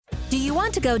Do you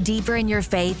want to go deeper in your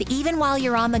faith even while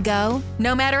you're on the go?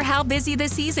 No matter how busy the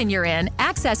season you're in,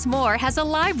 Access More has a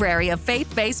library of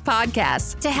faith-based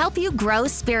podcasts to help you grow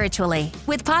spiritually.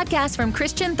 With podcasts from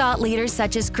Christian thought leaders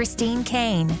such as Christine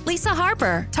Kane, Lisa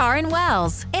Harper, Taryn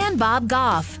Wells, and Bob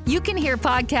Goff. You can hear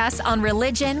podcasts on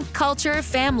religion, culture,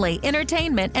 family,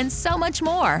 entertainment, and so much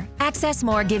more. Access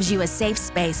More gives you a safe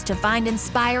space to find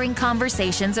inspiring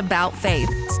conversations about faith.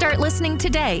 Start listening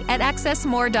today at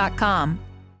accessmore.com.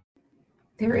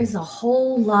 There is a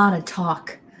whole lot of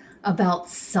talk about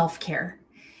self-care.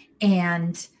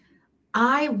 And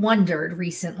I wondered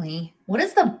recently, what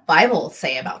does the Bible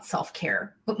say about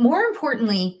self-care? But more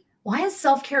importantly, why is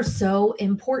self-care so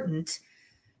important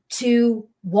to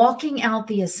walking out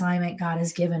the assignment God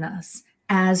has given us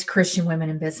as Christian women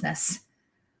in business?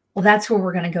 Well, that's where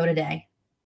we're going to go today.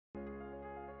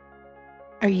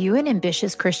 Are you an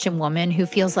ambitious Christian woman who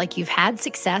feels like you've had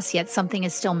success, yet something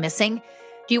is still missing?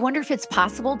 Do you wonder if it's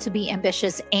possible to be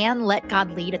ambitious and let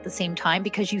God lead at the same time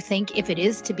because you think if it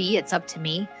is to be, it's up to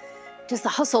me? Does the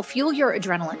hustle fuel your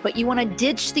adrenaline, but you want to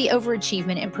ditch the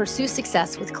overachievement and pursue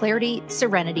success with clarity,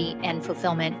 serenity, and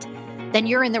fulfillment? Then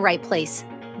you're in the right place.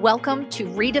 Welcome to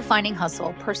Redefining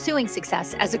Hustle, Pursuing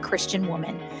Success as a Christian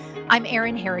Woman. I'm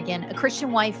Erin Harrigan, a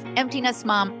Christian wife, empty nest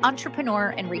mom,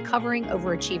 entrepreneur, and recovering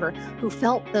overachiever who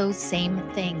felt those same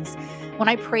things. When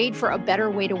I prayed for a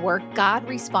better way to work, God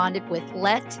responded with,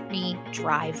 "Let me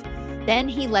drive." Then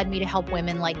he led me to help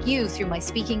women like you through my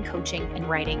speaking, coaching, and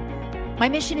writing. My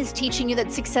mission is teaching you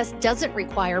that success doesn't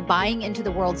require buying into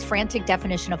the world's frantic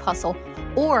definition of hustle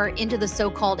or into the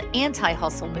so-called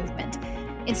anti-hustle movement.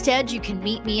 Instead, you can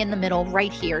meet me in the middle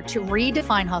right here to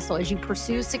redefine hustle as you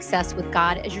pursue success with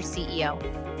God as your CEO.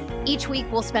 Each week,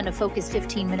 we'll spend a focused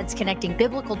 15 minutes connecting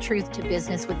biblical truth to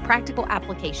business with practical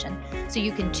application so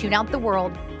you can tune out the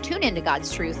world, tune into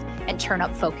God's truth, and turn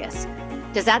up focus.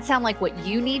 Does that sound like what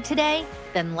you need today?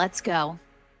 Then let's go.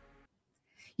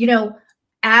 You know,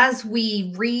 as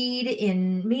we read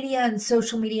in media and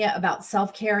social media about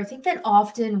self-care, I think that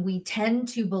often we tend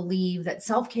to believe that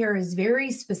self-care is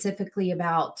very specifically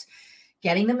about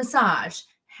getting the massage,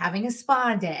 having a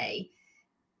spa day.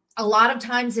 A lot of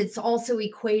times it's also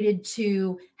equated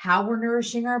to how we're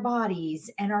nourishing our bodies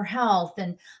and our health.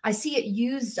 And I see it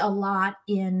used a lot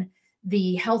in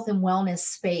the health and wellness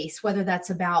space, whether that's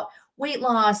about weight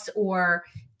loss or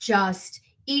just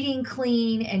eating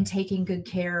clean and taking good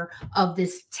care of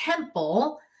this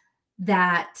temple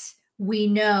that we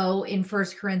know in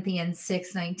 1 Corinthians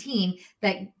 6:19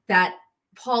 that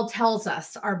Paul tells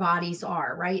us our bodies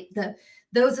are, right?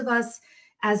 Those of us,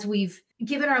 as we've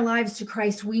given our lives to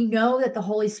Christ, we know that the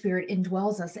Holy Spirit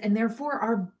indwells us, and therefore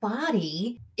our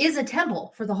body is a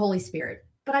temple for the Holy Spirit.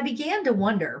 But I began to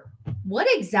wonder, what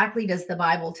exactly does the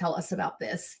Bible tell us about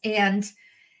this? And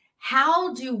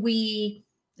how do we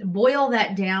boil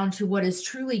that down to what is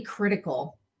truly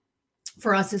critical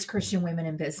for us as Christian women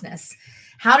in business?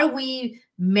 How do we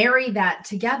marry that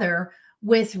together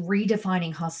with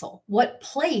redefining hustle? What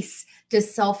place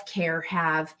does self-care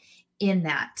have in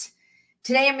that?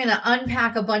 Today, I'm going to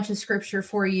unpack a bunch of scripture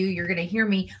for you. You're going to hear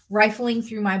me rifling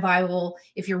through my Bible.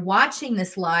 If you're watching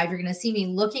this live, you're going to see me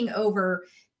looking over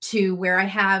to where I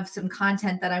have some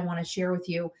content that I want to share with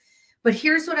you. But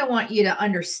here's what I want you to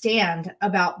understand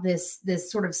about this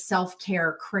sort of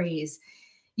self-care craze.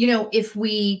 You know, if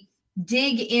we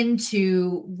dig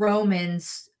into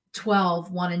Romans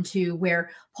 12:1-2,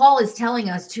 where Paul is telling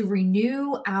us to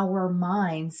renew our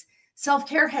minds,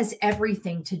 self-care has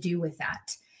everything to do with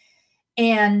that.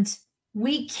 And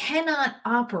we cannot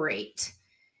operate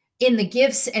in the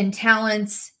gifts and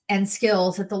talents and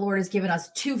skills that the Lord has given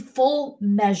us to full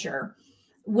measure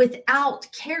without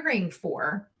caring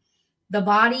for the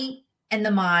body and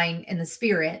the mind and the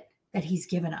spirit that he's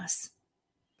given us.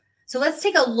 So let's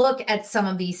take a look at some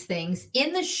of these things.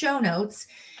 In the show notes,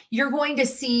 you're going to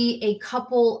see a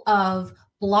couple of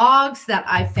blogs that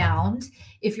I found.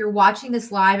 If you're watching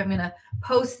this live, I'm going to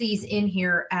post these in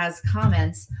here as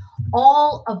comments,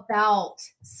 all about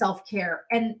self-care.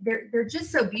 And they're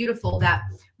just so beautiful that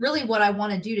really what I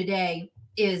want to do today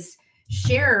is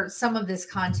share some of this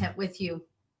content with you.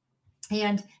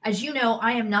 And as you know,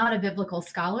 I am not a biblical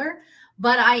scholar,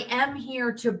 but I am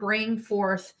here to bring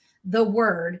forth the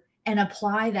word and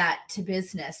apply that to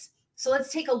business. So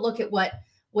let's take a look at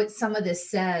what some of this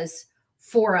says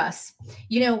for us.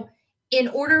 You know, in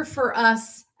order for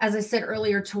us, as I said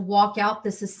earlier, to walk out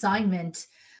this assignment,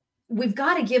 we've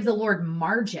got to give the Lord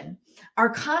margin. Our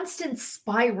constant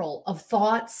spiral of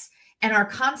thoughts and our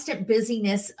constant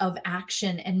busyness of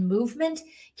action and movement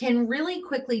can really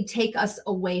quickly take us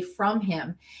away from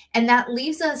him. And that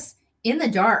leaves us in the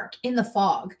dark, in the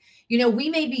fog. We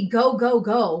may be go, go,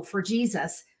 go for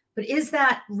Jesus, but is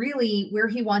that really where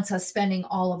he wants us spending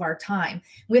all of our time?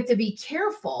 We have to be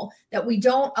careful that we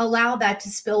don't allow that to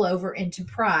spill over into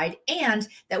pride, and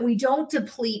that we don't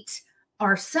deplete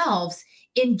ourselves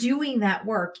in doing that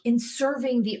work, in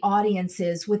serving the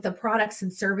audiences with the products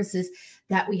and services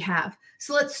that we have.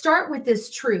 So let's start with this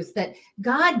truth that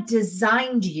God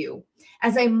designed you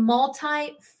as a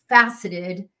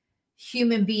multifaceted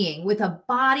human being with a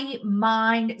body,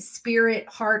 mind, spirit,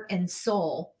 heart, and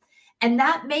soul. And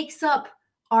that makes up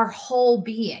our whole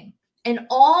being. And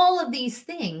all of these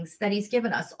things that he's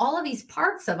given us, all of these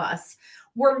parts of us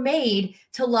were made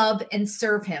to love and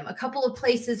serve him. A couple of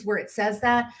places where it says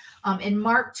that in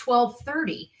Mark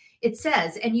 12:30, it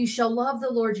says, and you shall love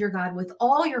the Lord your God with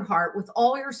all your heart, with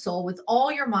all your soul, with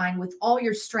all your mind, with all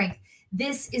your strength.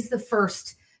 This is the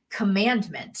first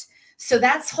commandment. So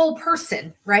that's whole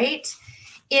person, right?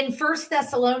 In 1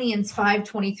 Thessalonians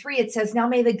 5:23, it says, now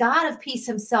may the God of peace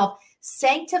himself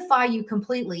sanctify you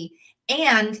completely.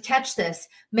 And catch this,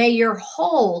 may your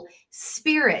whole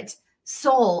spirit,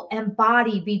 soul, and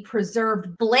body be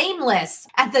preserved blameless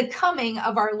at the coming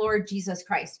of our Lord Jesus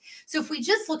Christ. So if we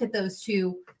just look at those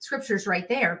two scriptures right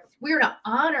there, we are to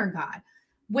honor God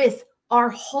with our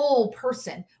whole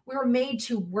person. We were made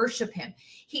to worship him.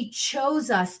 He chose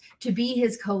us to be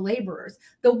his co-laborers.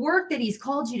 The work that he's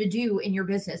called you to do in your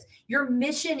business, your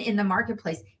mission in the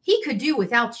marketplace, he could do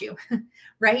without you,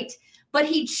 right? But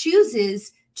he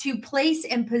chooses to place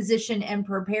and position and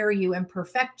prepare you and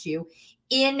perfect you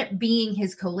in being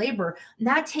his co-laborer. And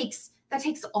that takes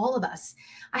all of us.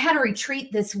 I had a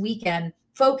retreat this weekend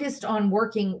focused on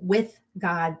working with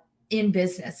God in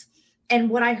business. And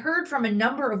what I heard from a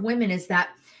number of women is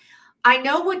that I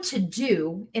know what to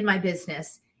do in my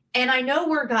business and I know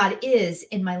where God is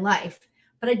in my life,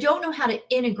 but I don't know how to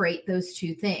integrate those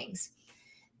two things.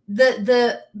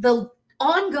 The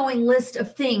ongoing list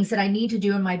of things that I need to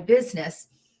do in my business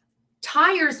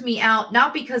tires me out,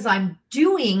 not because I'm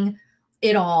doing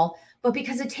it all, but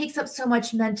because it takes up so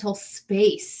much mental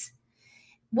space.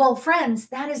 Well, friends,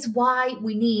 that is why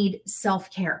we need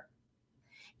self-care.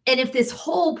 And if this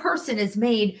whole person is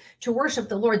made to worship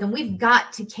the Lord, then we've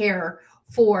got to care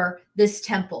for this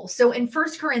temple. So in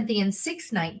 1 Corinthians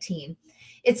 6:19,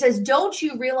 it says, don't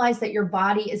you realize that your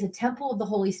body is a temple of the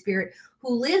Holy Spirit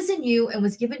who lives in you and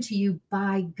was given to you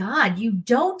by God? You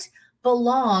don't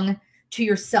belong to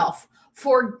yourself,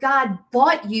 for God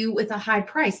bought you with a high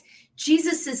price.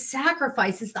 Jesus'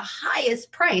 sacrifice is the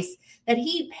highest price that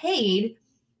he paid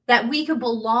that we could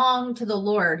belong to the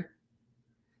Lord.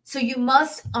 So you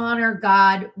must honor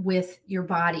God with your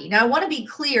body. Now, I want to be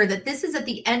clear that this is at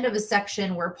the end of a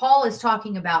section where Paul is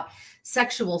talking about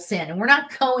sexual sin, and we're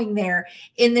not going there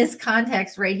in this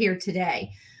context right here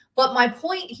today. But my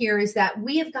point here is that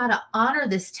we have got to honor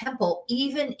this temple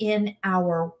even in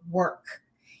our work,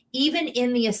 even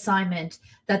in the assignment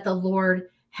that the Lord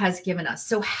has given us.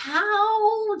 So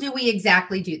how do we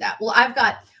exactly do that? Well, I've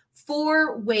got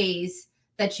 4 ways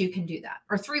that you can do that,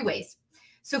 or 3 ways.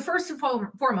 So first and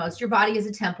foremost, your body is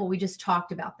a temple. We just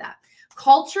talked about that.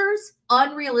 Culture's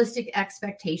unrealistic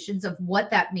expectations of what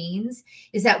that means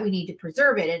is that we need to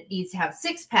preserve it. It needs to have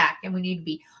 6-pack, and we need to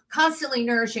be constantly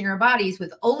nourishing our bodies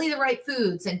with only the right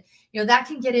foods. And, that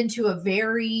can get into a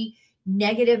very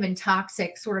negative and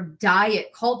toxic sort of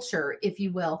diet culture, if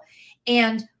you will.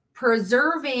 And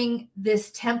preserving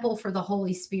this temple for the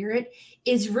Holy Spirit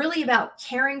is really about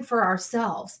caring for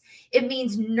ourselves. It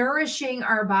means nourishing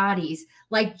our bodies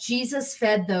like Jesus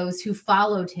fed those who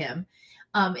followed him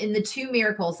in the 2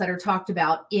 miracles that are talked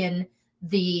about in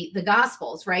the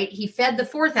Gospels, right? He fed the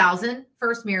 4,000,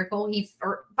 first miracle,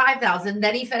 or 5,000,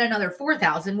 then he fed another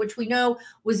 4,000, which we know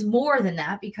was more than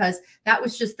that because that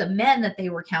was just the men that they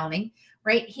were counting,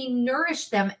 right? He nourished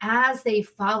them as they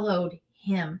followed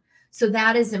him. So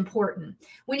that is important.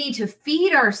 We need to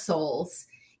feed our souls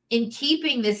in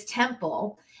keeping this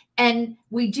temple. And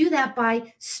we do that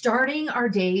by starting our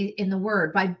day in the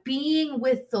Word, by being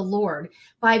with the Lord,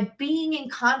 by being in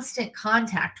constant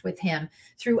contact with him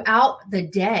throughout the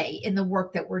day in the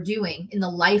work that we're doing, in the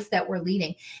life that we're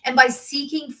leading, and by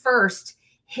seeking first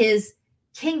his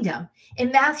kingdom.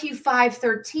 In Matthew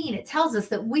 5:13, it tells us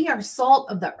that we are salt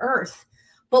of the earth.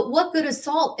 But what good is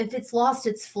salt if it's lost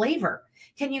its flavor?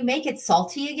 Can you make it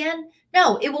salty again?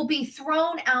 No, it will be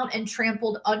thrown out and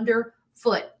trampled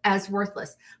underfoot as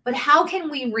worthless. But how can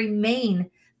we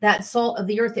remain that salt of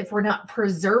the earth if we're not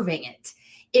preserving it?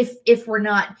 If we're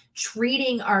not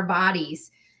treating our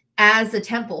bodies as the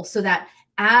temple, so that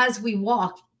as we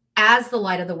walk as the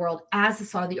light of the world, as the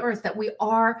salt of the earth, that we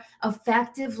are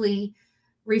effectively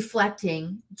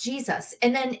reflecting Jesus.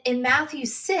 And then in Matthew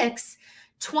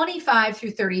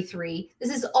 6:25-33, this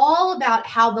is all about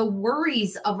how the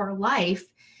worries of our life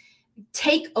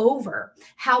take over,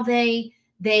 how they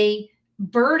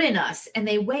burden us and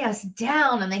they weigh us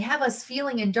down and they have us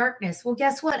feeling in darkness. Well,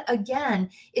 guess what? Again,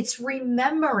 it's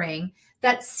remembering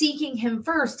that seeking him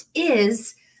first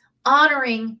is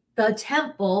honoring the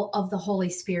temple of the Holy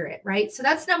Spirit, right? So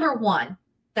that's number one,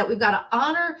 that we've got to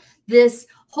honor this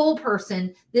whole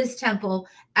person, this temple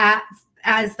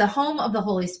as the home of the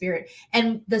Holy Spirit.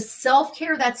 And the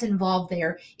self-care that's involved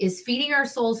there is feeding our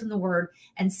souls in the word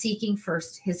and seeking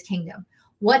first his kingdom.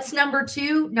 What's number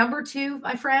two? Number two,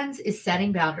 my friends, is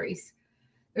setting boundaries.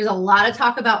 There's a lot of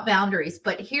talk about boundaries,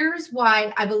 but here's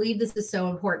why I believe this is so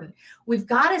important. We've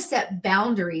got to set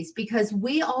boundaries because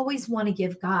we always want to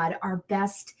give God our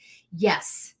best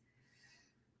yes.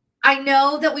 I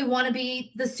know that we want to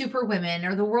be the super women,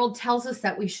 or the world tells us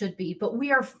that we should be, but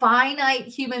we are finite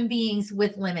human beings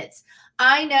with limits.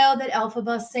 I know that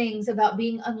Elphaba sings about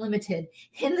being unlimited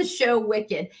in the show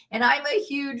Wicked, and I'm a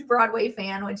huge Broadway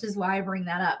fan, which is why I bring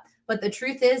that up. But the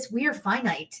truth is, we are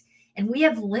finite and we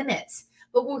have limits,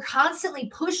 but we're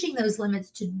constantly pushing those limits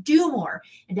to do more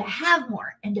and to have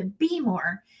more and to be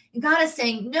more. And God is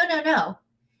saying, no,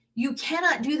 you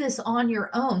cannot do this on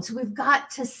your own. So we've got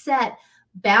to set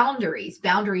boundaries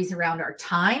around our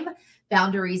time,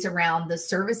 boundaries around the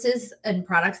services and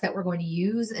products that we're going to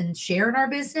use and share in our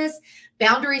business,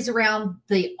 boundaries around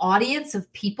the audience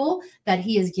of people that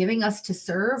he is giving us to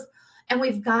serve. And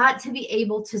we've got to be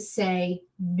able to say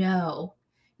no.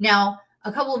 Now,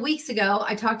 a couple of weeks ago,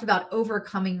 I talked about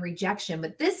overcoming rejection,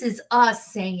 but this is us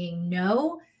saying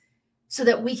no so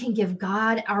that we can give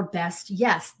God our best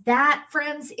yes. That,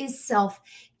 friends, is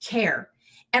self-care.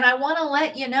 And I want to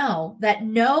let you know that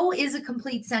no is a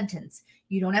complete sentence.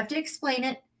 You don't have to explain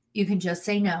it. You can just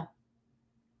say no,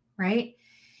 right?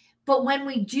 But when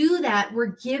we do that,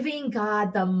 we're giving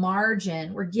God the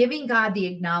margin. We're giving God the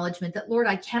acknowledgement that, Lord,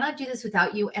 I cannot do this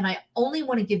without you, and I only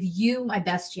want to give you my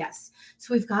best yes.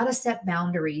 So we've got to set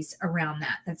boundaries around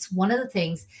that. That's one of the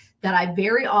things that I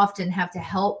very often have to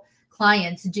help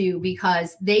clients do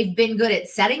because they've been good at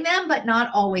setting them, but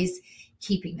not always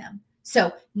keeping them.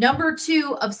 So number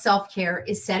two of self-care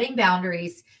is setting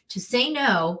boundaries to say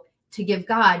no, to give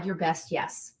God your best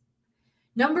yes.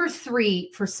 Number three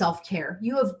for self-care,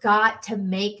 you have got to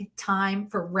make time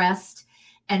for rest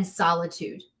and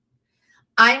solitude.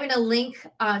 I'm going to link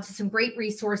to some great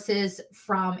resources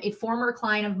from a former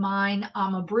client of mine,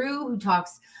 Amma Brew, who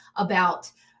talks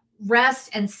about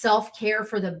rest and self-care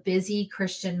for the busy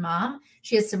Christian mom.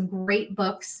 She has some great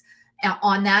books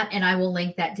on that, and I will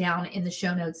link that down in the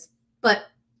show notes. But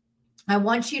I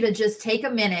want you to just take a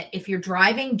minute. If you're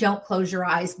driving, don't close your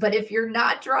eyes. But if you're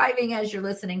not driving as you're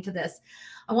listening to this,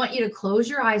 I want you to close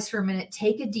your eyes for a minute,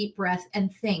 take a deep breath,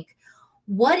 and think,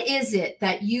 what is it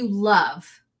that you love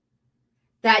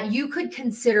that you could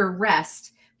consider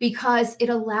rest because it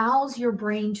allows your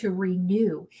brain to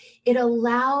renew? It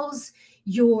allows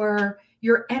your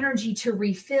energy to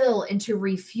refill and to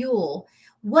refuel.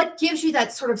 What gives you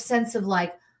that sort of sense of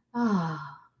like,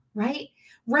 right?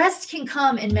 Rest can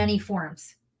come in many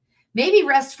forms. Maybe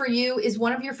rest for you is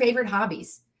one of your favorite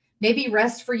hobbies. Maybe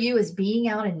rest for you is being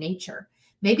out in nature.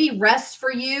 Maybe rest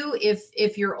for you,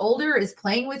 if you're older, is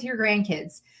playing with your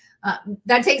grandkids.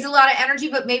 That takes a lot of energy,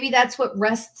 but maybe that's what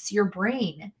rests your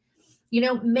brain.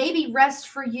 Maybe rest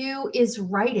for you is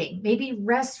writing. Maybe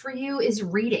rest for you is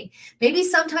reading. Maybe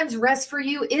sometimes rest for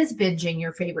you is binging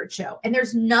your favorite show. And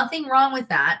there's nothing wrong with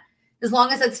that, as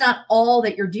long as it's not all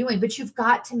that you're doing. But you've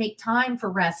got to make time for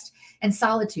rest and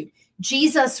solitude.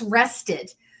 Jesus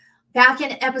rested. Back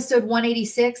in episode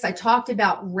 186, I talked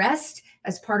about rest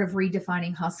as part of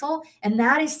redefining hustle, and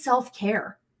that is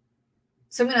self-care.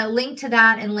 So I'm going to link to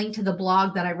that and link to the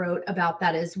blog that I wrote about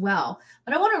that as well.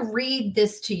 But I want to read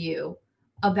this to you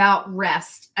about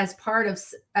rest as part of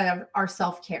our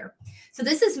self-care. So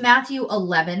this is Matthew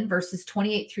 11, verses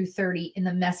 28-30 in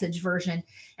the Message version.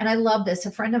 And I love this.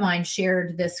 A friend of mine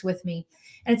shared this with me.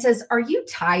 And it says, "Are you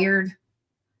tired,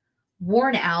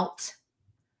 worn out,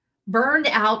 burned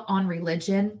out on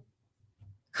religion?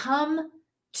 Come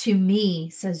to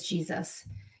me," says Jesus.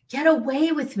 "Get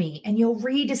away with me and you'll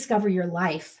rediscover your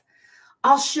life.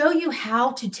 I'll show you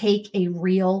how to take a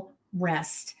real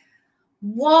rest.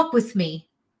 Walk with me,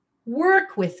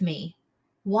 work with me,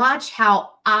 watch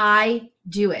how I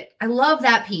do it." I love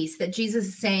that piece that Jesus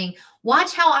is saying,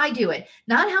 watch how I do it,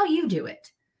 not how you do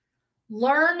it.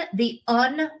 Learn the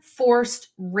unforced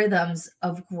rhythms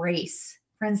of grace.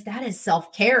 Friends, that is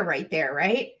self-care right there,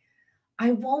 right?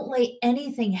 I won't lay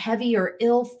anything heavy or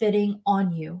ill-fitting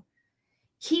on you.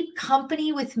 Keep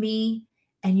company with me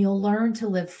and you'll learn to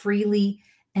live freely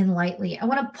and lightly. I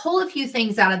want to pull a few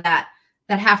things out of that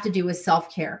have to do with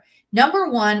self-care. Number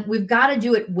one, we've got to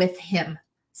do it with him.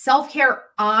 Self-care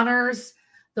honors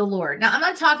the Lord. Now, I'm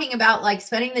not talking about like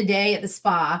spending the day at the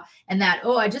spa and that,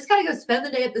 I just got to go spend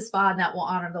the day at the spa and that will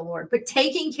honor the Lord. But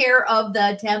taking care of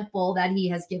the temple that he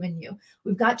has given you,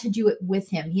 we've got to do it with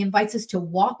him. He invites us to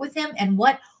walk with him and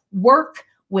work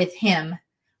with him,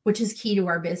 which is key to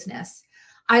our business.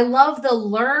 I love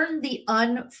learn the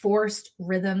unforced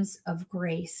rhythms of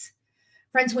grace.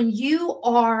 Friends, when you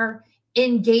are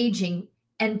engaging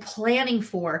and planning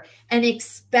for and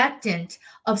expectant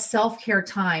of self-care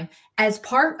time as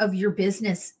part of your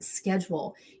business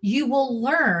schedule, you will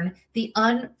learn the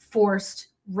unforced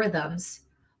rhythms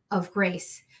of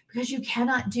grace because you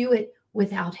cannot do it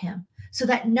without him. So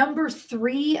that number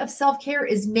 3 of self-care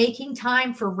is making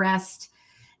time for rest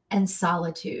and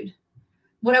solitude.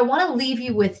 What I want to leave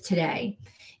you with today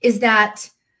is that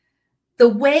the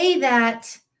way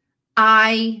that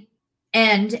I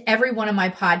end every one of my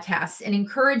podcasts and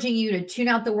encouraging you to tune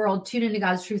out the world, tune into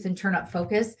God's truth, and turn up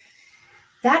focus,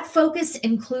 that focus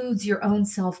includes your own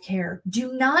self-care.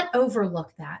 Do not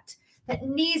overlook that. That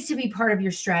needs to be part of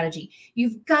your strategy.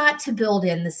 You've got to build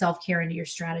in the self-care into your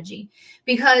strategy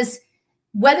because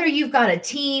whether you've got a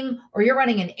team or you're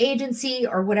running an agency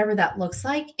or whatever that looks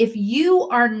like, if you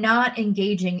are not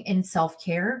engaging in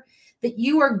self-care, that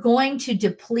you are going to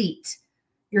deplete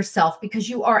yourself because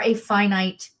you are a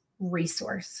finite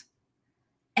resource.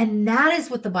 And that is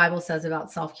what the Bible says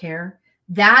about self-care.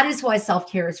 That is why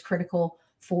self-care is critical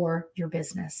for your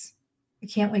business. I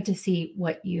can't wait to see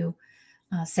what you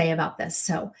say about this.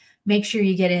 So make sure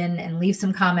you get in and leave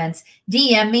some comments.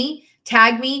 DM me,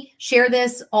 tag me, share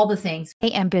this, all the things.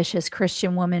 Hey, ambitious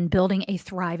Christian woman building a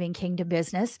thriving kingdom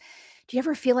business. Do you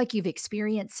ever feel like you've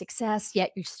experienced success,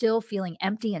 yet you're still feeling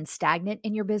empty and stagnant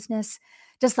in your business?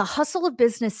 Does the hustle of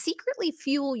business secretly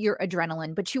fuel your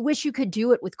adrenaline, but you wish you could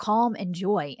do it with calm and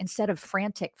joy instead of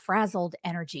frantic, frazzled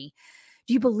energy?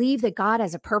 Do you believe that God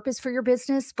has a purpose for your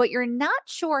business, but you're not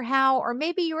sure how, or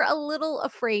maybe you're a little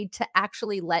afraid to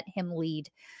actually let him lead?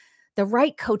 The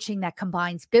right coaching that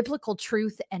combines biblical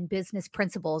truth and business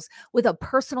principles with a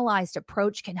personalized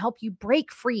approach can help you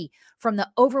break free from the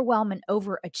overwhelm and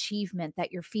overachievement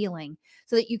that you're feeling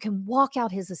so that you can walk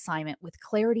out his assignment with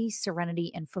clarity,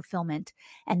 serenity, and fulfillment.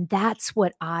 And that's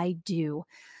what I do.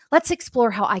 Let's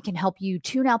explore how I can help you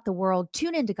tune out the world,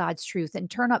 tune into God's truth,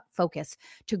 and turn up focus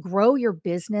to grow your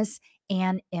business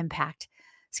and impact.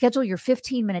 Schedule your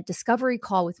 15-minute discovery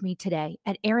call with me today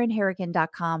at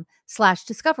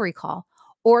erinharrigan.com/discovery call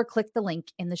or click the link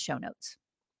in the show notes.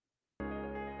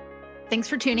 Thanks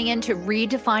for tuning in to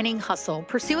Redefining Hustle,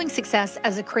 Pursuing Success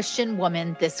as a Christian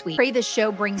Woman this week. Pray this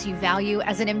show brings you value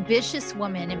as an ambitious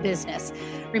woman in business.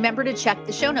 Remember to check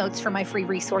the show notes for my free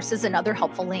resources and other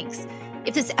helpful links.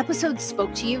 If this episode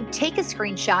spoke to you, take a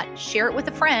screenshot, share it with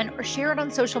a friend, or share it on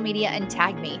social media and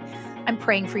tag me. I'm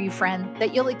praying for you, friend,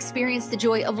 that you'll experience the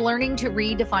joy of learning to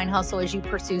redefine hustle as you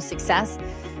pursue success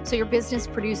so your business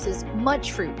produces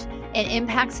much fruit and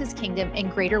impacts his kingdom in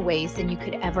greater ways than you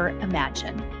could ever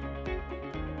imagine.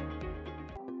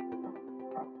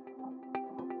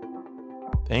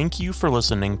 Thank you for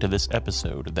listening to this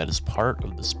episode that is part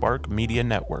of the Spark Media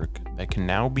Network that can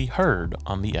now be heard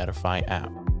on the Edify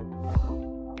app.